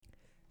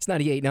It's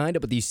 98.9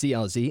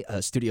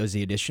 WCLZ, Studio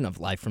Z edition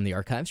of Live from the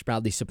Archives,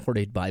 proudly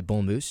supported by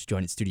Bull Moose.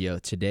 Joined in studio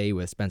today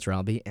with Spencer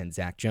Albee and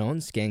Zach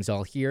Jones. Gang's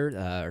all here.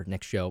 Our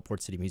next show,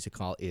 Port City Music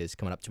Hall, is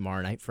coming up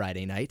tomorrow night,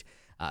 Friday night.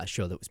 A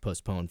show that was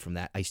postponed from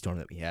that ice storm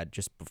that we had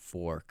just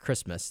before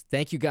Christmas.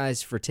 Thank you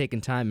guys for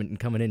taking time and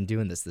coming in and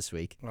doing this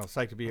week. Well,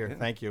 psyched to be here. Yeah.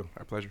 Thank you.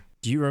 Our pleasure.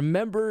 Do you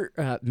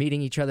remember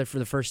meeting each other for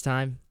the first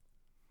time?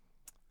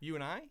 You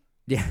and I?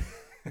 Yeah.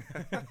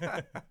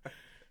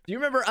 Do you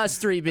remember us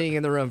three being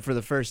in the room for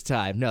the first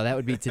time? No, that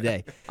would be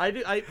today. I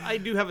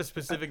do have a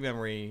specific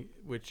memory,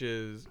 which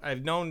is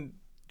I've known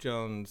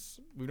Jones.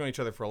 We've known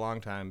each other for a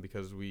long time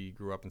because we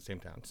grew up in the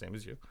same town, same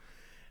as you.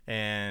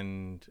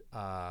 And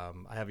I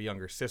have a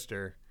younger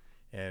sister,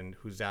 and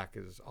who Zach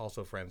is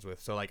also friends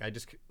with. So I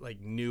just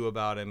knew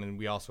about him, and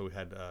we also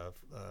had a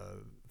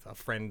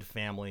friend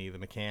family, the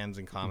McCanns,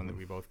 in common. That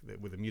we both,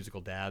 with the musical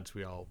dads,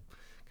 we all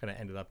kind of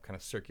ended up kind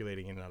of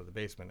circulating in and out of the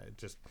basement. It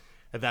just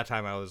at that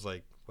time I was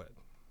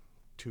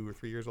 2 or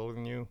 3 years older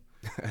than you.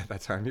 At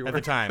that time you were? At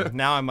the time.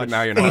 Now I'm much.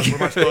 Now you're not. We're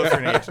much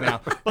closer in age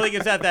now. But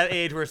it's at that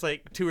age where it's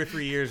 2 or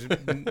 3 years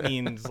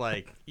means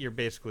you're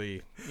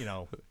basically,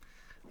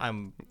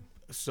 I'm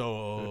so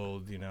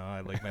old, I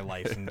like my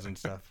license and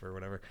stuff or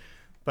whatever.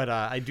 But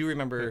I do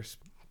remember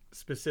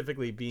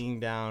specifically being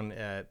down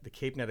at the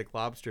Cape Nettic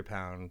Lobster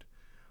Pound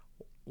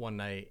one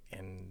night,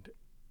 and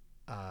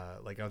I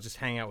was just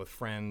hanging out with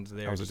friends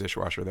there. I was a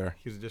dishwasher there.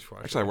 He was a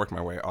dishwasher. Actually, I worked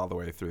my way all the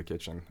way through the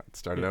kitchen. I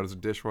started out as a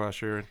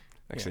dishwasher.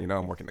 Next thing you know,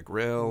 I'm working the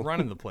grill.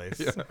 Running the place.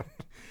 Yeah.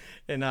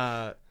 And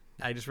I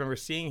just remember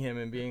seeing him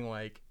and being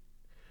like,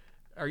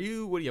 what are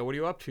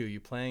you up to?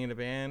 You playing in a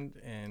band?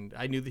 And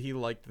I knew that he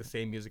liked the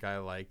same music I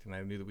liked, and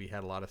I knew that we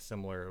had a lot of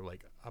similar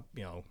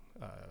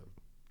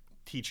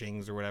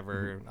teachings or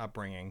whatever,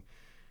 upbringing.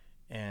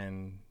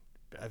 And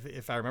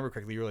if I remember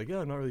correctly, you were like, "Yeah,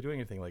 I'm not really doing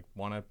anything.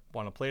 Want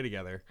to play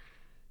together?"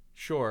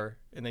 Sure.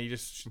 And then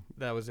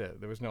that was it.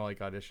 There was no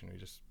audition. We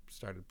just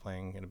started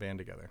playing in a band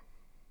together.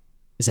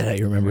 Is that how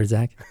you remember it,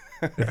 Zach?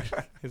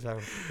 Is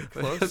that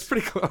close? That's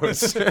pretty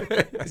close.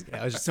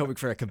 I was just hoping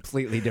for a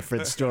completely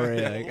different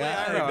story. I've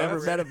never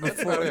met him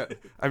before.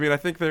 I mean, I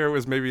think there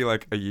was maybe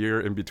a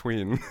year in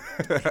between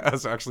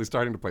us actually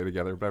starting to play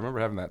together, but I remember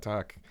having that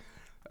talk.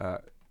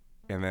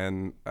 And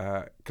then,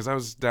 because I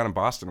was down in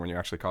Boston when you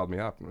actually called me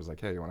up and was like,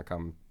 "Hey, you want to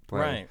come play?"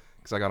 Right.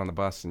 Because I got on the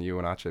bus and you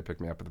and Ache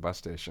picked me up at the bus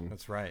station.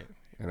 That's right.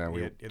 And then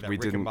we didn't.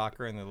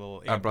 Rickenbacker and the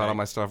little. I brought all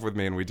my stuff with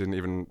me and we didn't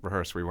even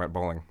rehearse. We went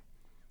bowling.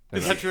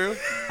 Is that true?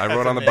 I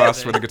rode on the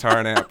bus with a guitar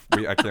and amp.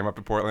 I came up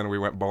to Portland and we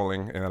went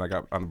bowling, and then I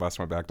got on the bus and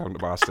went back down to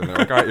Boston. They're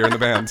like, "All right, you're in the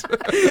band."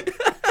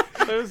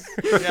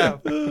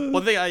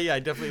 One thing I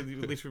definitely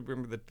at least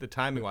remember the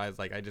timing wise.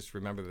 I just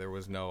remember there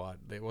was no.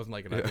 It wasn't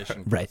an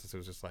audition process. Right. It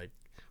was just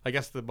I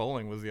guess the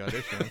bowling was the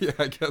audition. Yeah,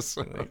 I guess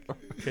so.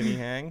 Can he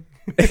hang?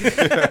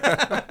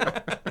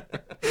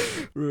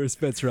 We're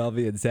Spencer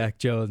Albee and Zach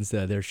Jones.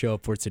 Their show,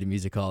 Port City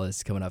Music Hall,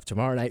 is coming up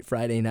tomorrow night,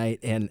 Friday night.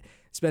 And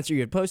Spencer, you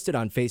had posted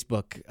on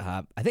Facebook,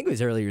 I think it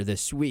was earlier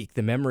this week,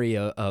 the memory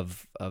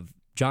of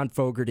John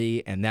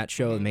Fogerty and that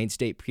show, the Main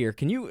State Pier.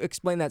 Can you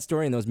explain that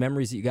story and those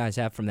memories that you guys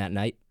have from that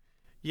night?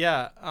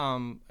 Yeah.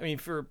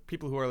 For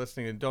people who are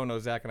listening and don't know,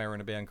 Zach and I were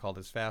in a band called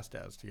As Fast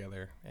As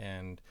together,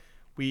 and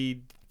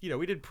we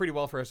did pretty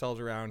well for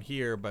ourselves around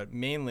here, but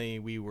mainly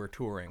we were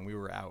touring. We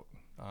were out.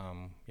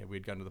 We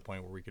had gotten to the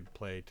point where we could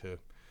play to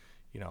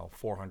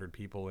 400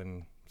 people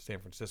in San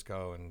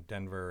Francisco and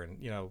Denver,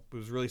 and it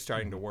was really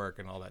starting to work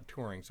and all that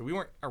touring. So we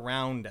weren't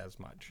around as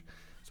much.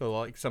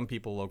 So some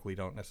people locally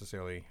don't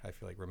necessarily, I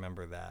feel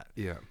remember that.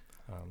 Yeah.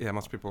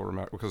 Most people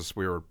remember because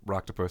we were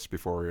Rocktopus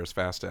before we were As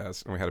Fast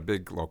As, and we had a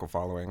big local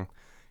following,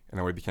 and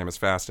then we became As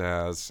Fast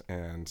As,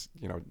 and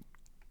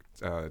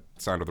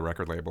signed with the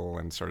record label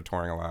and started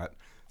touring a lot.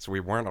 So we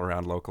weren't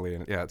around locally,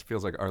 and it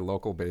feels like our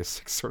local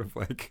base sort of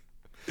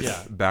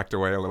backed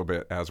away a little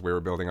bit as we were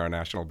building our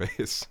national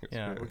base.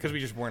 Yeah, because we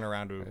just weren't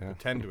around to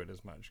attend to it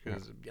as much.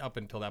 Because up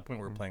until that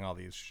point, we were playing all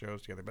these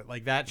shows together. But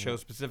that show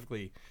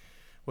specifically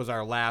was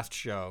our last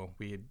show.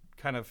 We had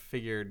kind of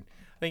figured,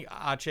 I think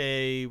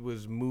Ache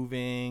was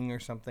moving or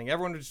something.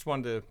 Everyone just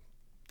wanted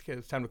to,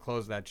 it's time to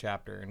close that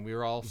chapter. And we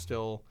were all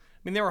still,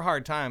 there were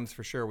hard times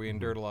for sure. We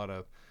endured a lot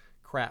of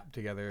crap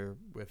together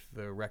with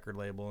the record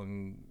label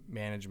and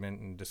management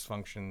and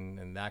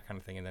dysfunction and that kind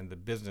of thing. And then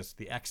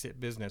the exit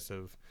business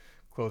of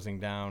closing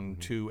down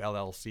 2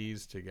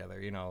 LLCs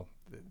together.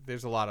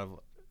 There's a lot of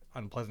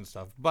unpleasant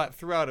stuff. But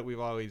throughout it,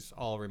 we've always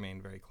all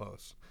remained very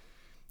close.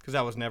 Because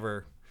that was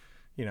never,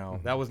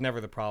 that was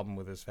never the problem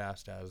with As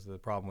Fast As. The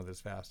problem with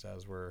As Fast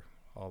As were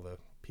all the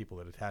people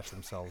that attach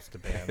themselves to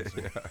bands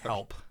and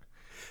help.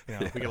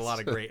 We get a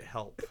lot of great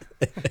help.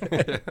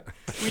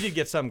 We did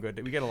get some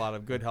good. We get a lot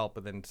of good help,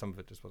 but then some of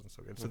it just wasn't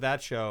so good. So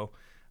that show,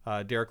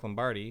 Derek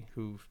Lombardi,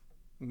 who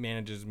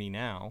manages me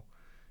now,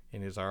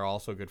 and is our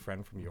also good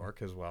friend from York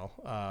as well.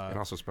 And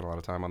also spent a lot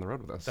of time on the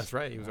road with us. That's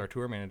right. He was our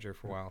tour manager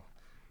for a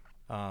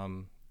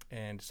while.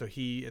 And so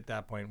he, at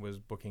that point, was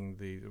booking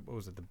the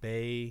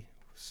Bay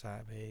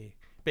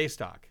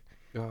Stock.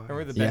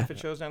 Remember the benefit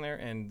shows down there?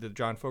 And the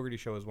John Fogerty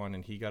show was one,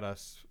 and he got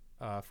us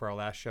for our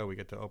last show, we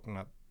get to open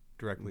up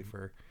directly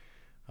for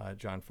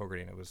John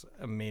Fogerty, and it was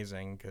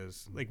amazing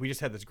because like we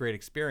just had this great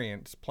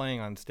experience playing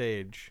on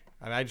stage.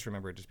 I just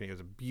remember it just being, it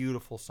was a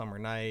beautiful summer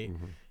night,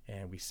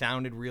 and we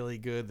sounded really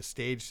good. The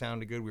stage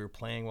sounded good. We were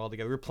playing well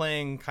together. We were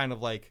playing kind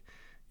of like,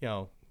 you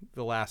know,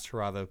 the last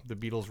hurrah, the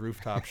Beatles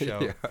rooftop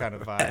show kind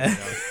of vibe.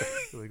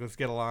 You know? Like, let's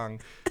get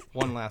along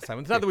one last time.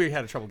 It's not that we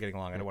had trouble getting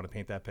along. I don't want to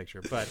paint that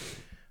picture, but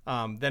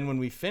then when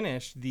we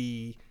finished,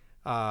 this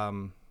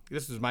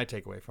is my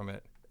takeaway from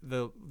it.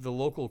 The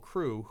local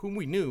crew, whom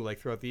we knew like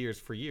throughout the years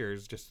for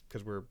years, just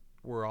because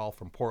we're all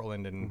from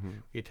Portland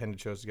and we attended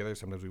shows together.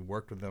 Sometimes we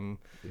worked with them,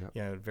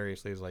 you know, at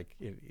various days, like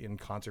in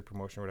concert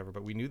promotion or whatever.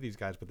 But we knew these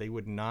guys, but they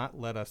would not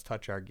let us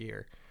touch our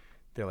gear.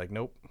 They're like,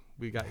 nope,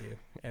 we got you.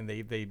 And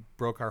they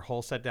broke our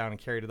whole set down and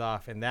carried it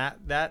off. And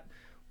that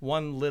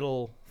one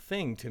little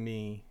thing to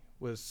me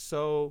was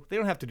so, they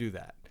don't have to do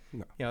that.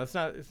 No. You know, it's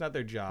not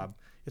their job.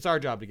 It's our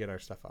job to get our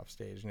stuff off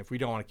stage. And if we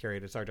don't want to carry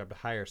it, it's our job to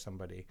hire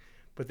somebody.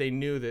 But they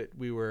knew that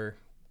we were,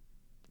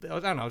 I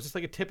don't know, it was just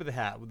like a tip of the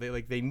hat.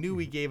 They knew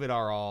we gave it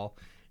our all,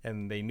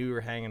 and they knew we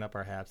were hanging up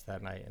our hats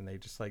that night. And they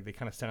just like, they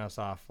kind of sent us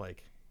off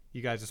like,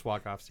 you guys just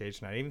walk off stage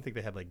tonight. I even think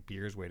they had like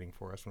beers waiting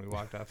for us when we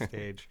walked off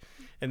stage.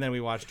 And then we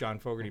watched John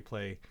Fogerty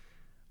play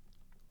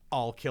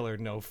all killer,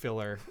 no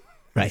filler.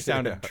 Right. He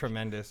sounded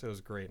tremendous. It was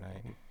a great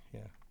night.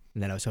 Yeah.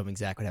 And then I was hoping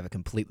Zach would have a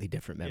completely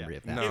different memory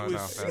of that. It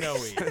was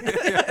snowy.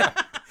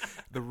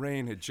 The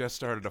rain had just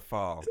started to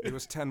fall. It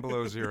was 10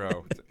 below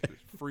zero,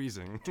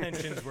 freezing.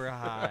 Tensions were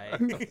high.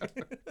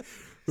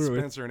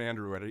 Spencer and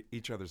Andrew were at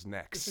each other's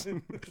necks.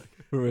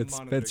 We're with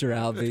Spencer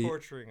Albee.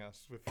 Torturing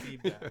us with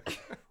feedback.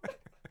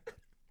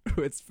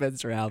 With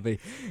Spencer Albee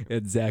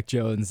and Zach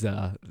Jones.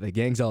 The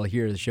gang's all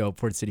here. The show,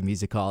 Port City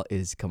Music Hall,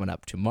 is coming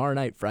up tomorrow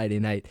night, Friday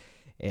night.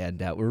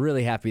 And we're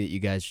really happy that you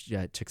guys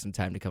took some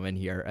time to come in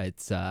here.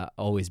 It's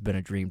always been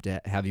a dream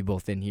to have you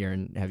both in here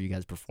and have you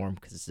guys perform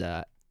because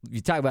you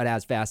talk about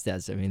As Fast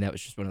As. I mean, that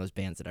was just one of those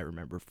bands that I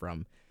remember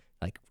from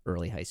like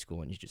early high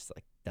school, and you just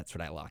like, that's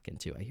what I lock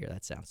into. I hear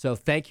that sound. So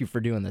thank you for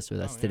doing this with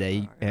us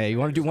today. You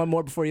want to do one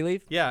more before you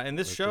leave? Yeah, and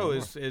this show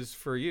is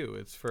for you.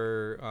 It's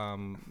for,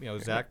 you know,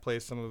 Zach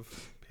plays some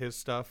of his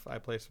stuff. I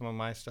play some of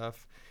my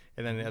stuff.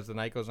 And then as the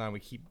night goes on, we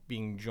keep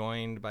being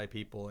joined by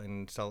people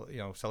and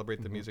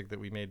celebrate the music that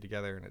we made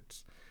together. And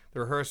it's the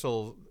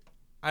rehearsal.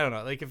 I don't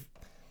know, like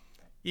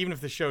even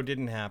if the show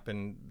didn't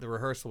happen, the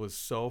rehearsal was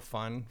so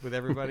fun with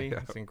everybody.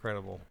 It's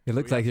incredible. It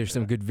looks like there's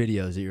some good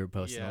videos that you were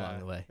posting along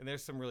the way. And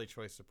there's some really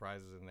choice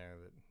surprises in there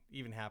that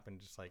even happened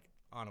just like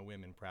on a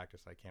whim in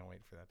practice. I can't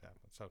wait for that to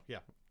happen. So yeah.